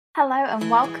Hello and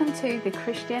welcome to the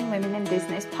Christian Women in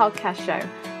Business podcast show.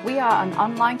 We are an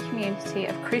online community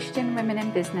of Christian women in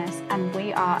business and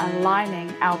we are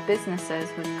aligning our businesses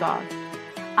with God.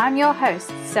 I'm your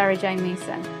host, Sarah Jane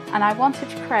Neeson, and I wanted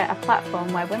to create a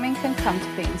platform where women can come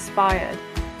to be inspired,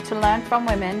 to learn from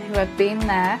women who have been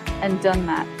there and done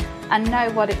that, and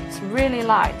know what it's really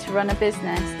like to run a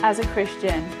business as a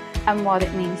Christian and what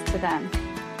it means to them.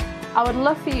 I would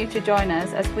love for you to join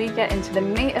us as we get into the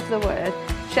meat of the word,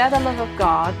 share the love of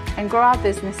God, and grow our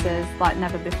businesses like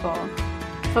never before.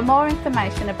 For more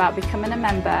information about becoming a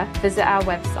member, visit our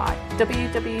website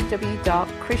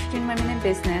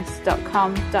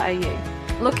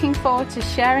www.christianwomeninbusiness.com.au. Looking forward to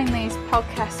sharing these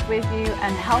podcasts with you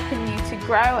and helping you to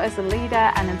grow as a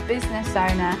leader and a business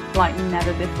owner like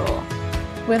never before.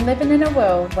 We're living in a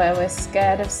world where we're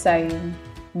scared of saying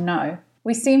no.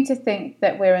 We seem to think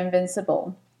that we're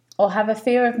invincible or have a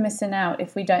fear of missing out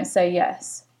if we don't say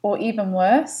yes. Or even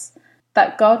worse,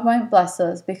 that God won't bless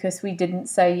us because we didn't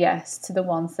say yes to the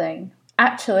one thing.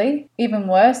 Actually, even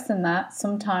worse than that,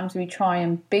 sometimes we try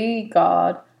and be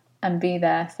God and be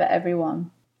there for everyone.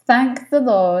 Thank the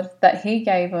Lord that He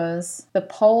gave us the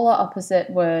polar opposite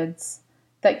words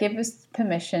that give us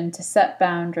permission to set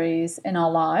boundaries in our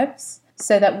lives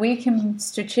so that we can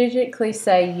strategically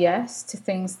say yes to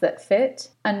things that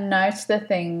fit and no to the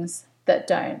things that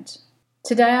don't.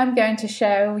 Today I'm going to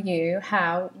show you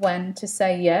when to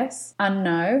say yes and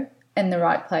no in the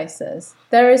right places.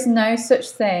 There is no such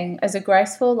thing as a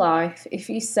graceful life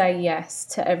if you say yes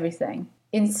to everything.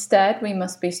 Instead, we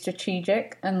must be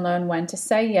strategic and learn when to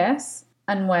say yes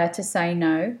and where to say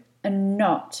no and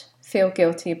not feel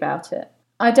guilty about it.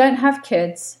 I don't have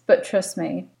kids, but trust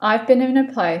me, I've been in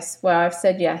a place where I've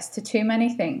said yes to too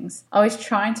many things. I was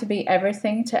trying to be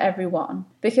everything to everyone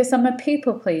because I'm a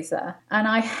people pleaser and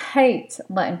I hate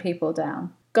letting people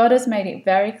down. God has made it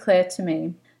very clear to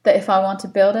me that if I want to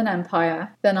build an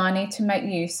empire, then I need to make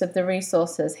use of the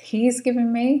resources He's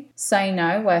given me, say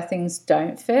no where things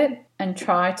don't fit, and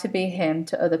try to be Him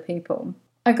to other people.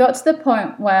 I got to the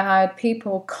point where I had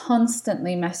people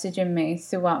constantly messaging me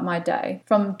throughout my day,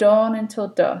 from dawn until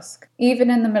dusk. Even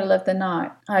in the middle of the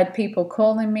night, I had people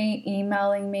calling me,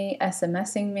 emailing me,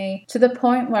 SMSing me, to the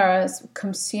point where I was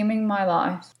consuming my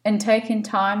life and taking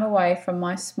time away from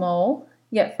my small,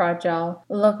 yet fragile,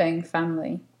 loving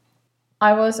family.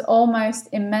 I was almost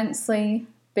immensely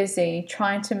busy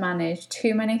trying to manage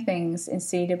too many things in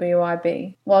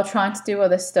CWIB while trying to do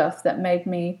other stuff that made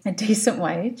me a decent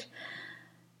wage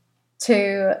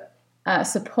to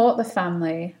support the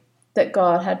family that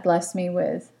God had blessed me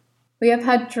with. We have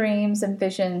had dreams and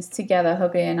visions together,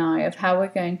 hubby and I, of how we're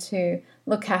going to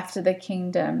look after the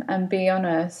kingdom and be on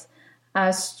earth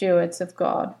as stewards of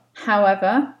God.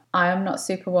 However, I am not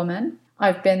Superwoman.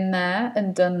 I've been there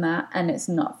and done that, and it's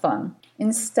not fun.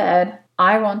 Instead,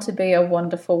 I want to be a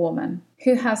wonderful woman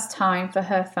who has time for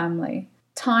her family,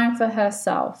 time for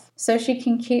herself, so she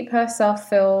can keep herself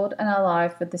filled and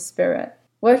alive with the Spirit.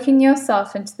 Working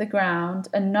yourself into the ground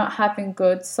and not having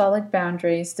good, solid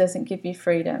boundaries doesn't give you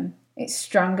freedom. It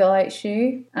strangulates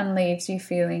you and leaves you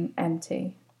feeling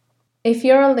empty. If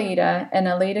you're a leader in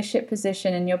a leadership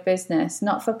position in your business,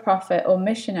 not-for-profit or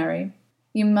missionary,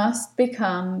 you must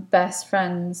become best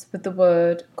friends with the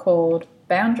word called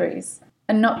boundaries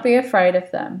and not be afraid of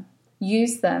them.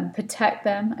 Use them, protect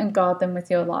them, and guard them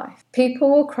with your life. People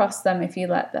will cross them if you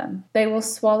let them. They will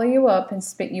swallow you up and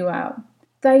spit you out.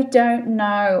 They don't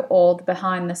know all the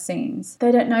behind the scenes.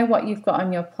 They don't know what you've got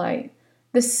on your plate,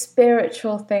 the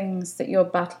spiritual things that you're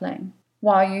battling,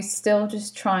 while you're still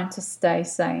just trying to stay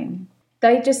sane.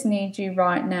 They just need you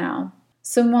right now.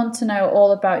 Someone to know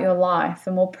all about your life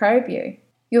and will probe you.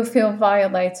 You'll feel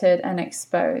violated and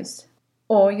exposed.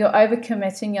 Or you're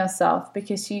overcommitting yourself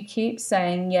because you keep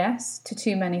saying yes to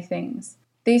too many things.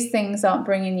 These things aren't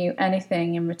bringing you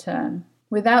anything in return.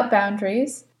 Without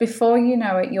boundaries, before you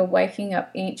know it, you're waking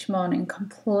up each morning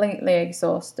completely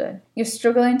exhausted. You're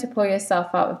struggling to pull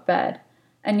yourself out of bed,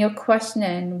 and you're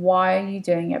questioning why are you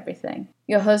doing everything.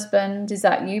 Your husband is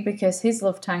at you because his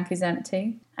love tank is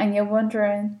empty, and you're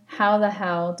wondering, how the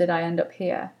hell did I end up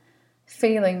here,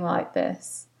 feeling like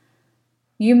this?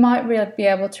 You might be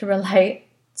able to relate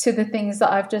to the things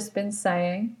that I've just been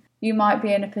saying. You might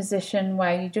be in a position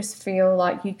where you just feel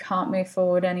like you can't move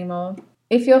forward anymore.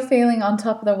 If you're feeling on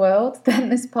top of the world, then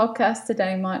this podcast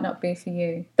today might not be for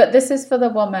you. But this is for the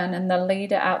woman and the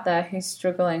leader out there who's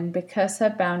struggling because her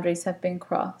boundaries have been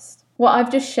crossed. What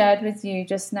I've just shared with you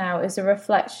just now is a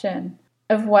reflection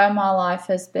of where my life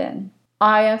has been.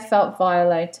 I have felt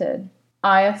violated.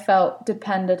 I have felt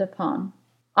depended upon.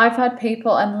 I've had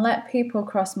people and let people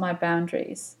cross my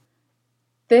boundaries.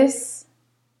 This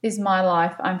is my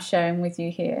life I'm sharing with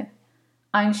you here.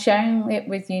 I'm sharing it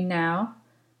with you now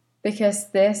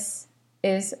because this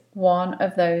is one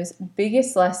of those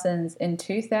biggest lessons in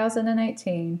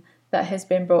 2018 that has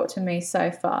been brought to me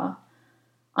so far.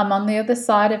 I'm on the other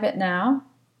side of it now.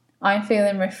 I'm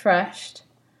feeling refreshed.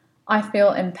 I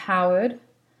feel empowered.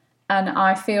 And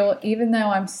I feel, even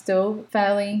though I'm still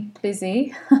fairly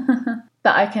busy,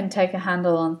 that I can take a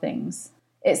handle on things.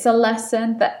 It's a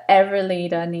lesson that every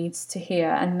leader needs to hear,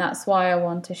 and that's why I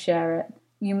want to share it.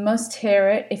 You must hear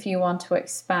it if you want to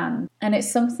expand, and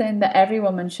it's something that every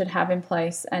woman should have in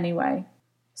place anyway.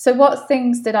 So what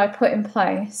things did I put in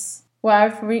place where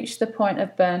I've reached the point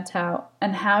of burnt out,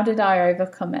 and how did I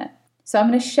overcome it? So I'm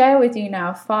going to share with you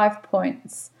now 5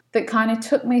 points that kind of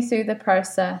took me through the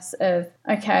process of,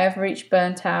 okay, I've reached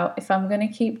burnt out. If I'm going to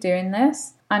keep doing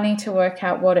this, I need to work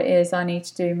out what it is I need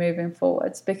to do moving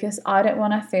forwards, because I don't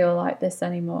want to feel like this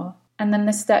anymore. And then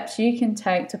the steps you can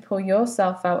take to pull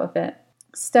yourself out of it.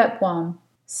 Step 1,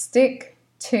 stick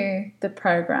to the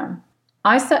program.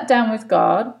 I sat down with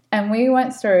God and we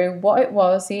went through what it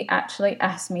was He actually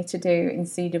asked me to do in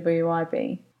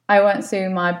CWIB. I went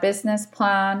through my business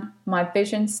plan, my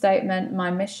vision statement, my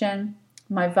mission,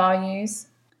 my values.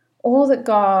 All that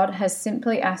God has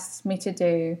simply asked me to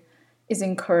do is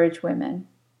encourage women.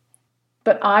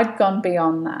 But I'd gone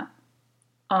beyond that.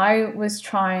 I was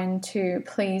trying to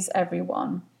please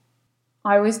everyone.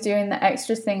 I was doing the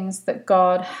extra things that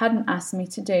God hadn't asked me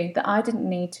to do, that I didn't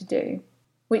need to do,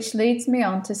 which leads me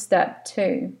on to step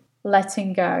 2,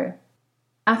 letting go.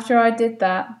 After I did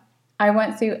that, I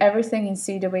went through everything in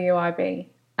CWIB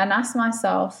and asked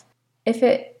myself if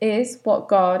it is what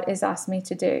God has asked me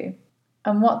to do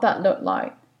and what that looked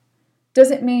like. Does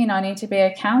it mean I need to be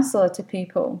a counselor to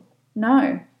people?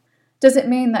 No. Does it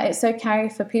mean that it's okay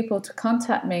for people to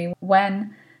contact me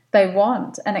when they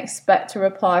want and expect to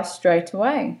reply straight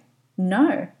away?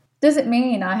 No. Does it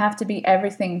mean I have to be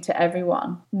everything to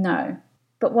everyone? No.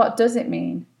 But what does it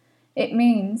mean? It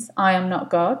means I am not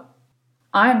God.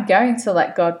 I am going to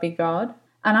let God be God,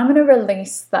 and I'm going to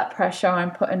release that pressure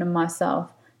I'm putting on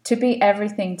myself to be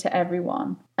everything to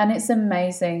everyone. And it's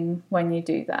amazing when you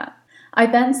do that. I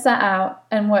then sat out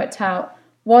and worked out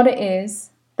what it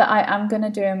is that I am going to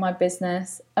do in my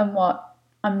business and what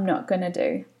I'm not going to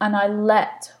do. And I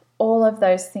let all of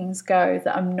those things go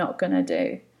that I'm not going to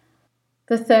do.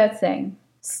 The third thing,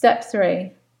 step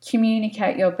 3,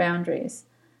 communicate your boundaries.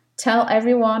 Tell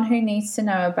everyone who needs to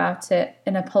know about it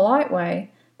in a polite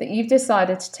way that you've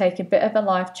decided to take a bit of a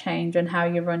life change on how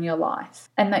you run your life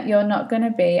and that you're not going to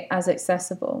be as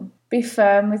accessible. Be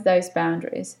firm with those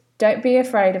boundaries. Don't be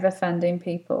afraid of offending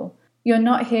people. You're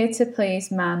not here to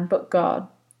please man but God.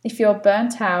 If you're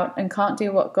burnt out and can't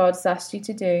do what God's asked you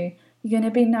to do, you're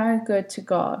going to be no good to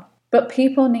God. But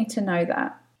people need to know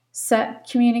that. Set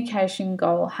communication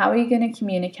goal. How are you going to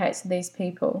communicate to these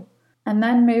people? And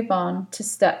then move on to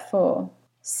step 4.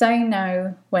 Say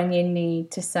no when you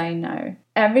need to say no.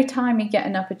 Every time you get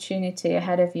an opportunity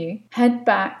ahead of you, head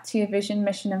back to your vision,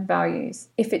 mission, and values.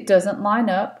 If it doesn't line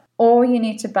up, or you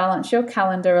need to balance your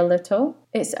calendar a little,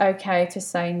 it's okay to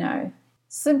say no.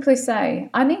 Simply say,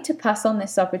 I need to pass on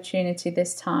this opportunity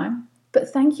this time, but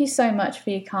thank you so much for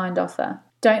your kind offer.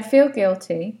 Don't feel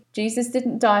guilty. Jesus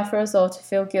didn't die for us all to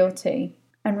feel guilty.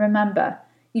 And remember,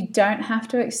 you don't have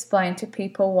to explain to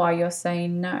people why you're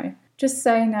saying no. Just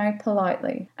say no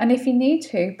politely. And if you need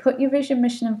to, put your vision,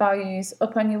 mission, and values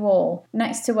up on your wall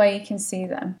next to where you can see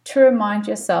them to remind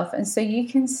yourself and so you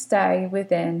can stay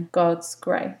within God's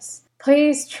grace.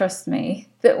 Please trust me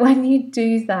that when you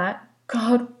do that,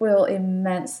 God will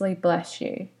immensely bless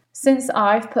you. Since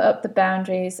I've put up the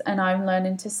boundaries and I'm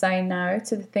learning to say no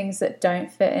to the things that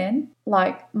don't fit in,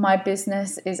 like my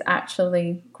business is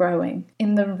actually growing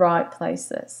in the right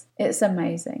places. It's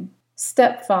amazing.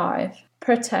 Step 5,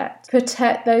 protect.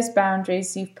 Protect those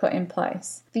boundaries you've put in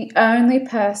place. The only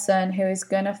person who is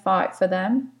going to fight for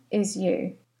them is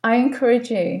you. I encourage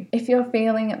you, if you're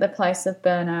feeling at the place of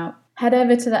burnout, head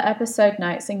over to the episode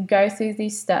notes and go through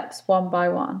these steps one by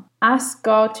one. Ask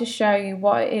God to show you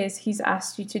what it is He's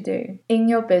asked you to do in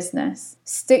your business.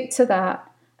 Stick to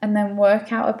that and then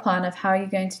work out a plan of how you're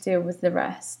going to deal with the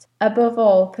rest. Above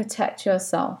all, protect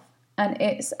yourself, and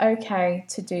it's okay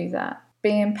to do that.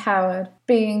 Be empowered,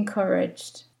 be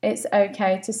encouraged. It's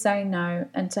okay to say no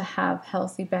and to have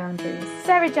healthy boundaries.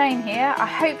 Sarah Jane here. I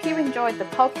hope you enjoyed the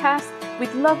podcast.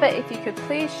 We'd love it if you could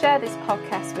please share this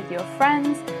podcast with your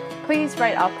friends. Please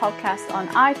rate our podcast on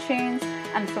iTunes.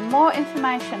 And for more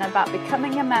information about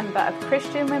becoming a member of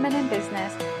Christian Women in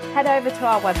Business, head over to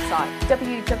our website,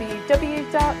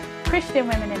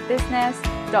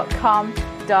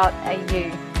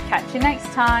 www.christianwomeninbusiness.com.au. Catch you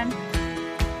next time.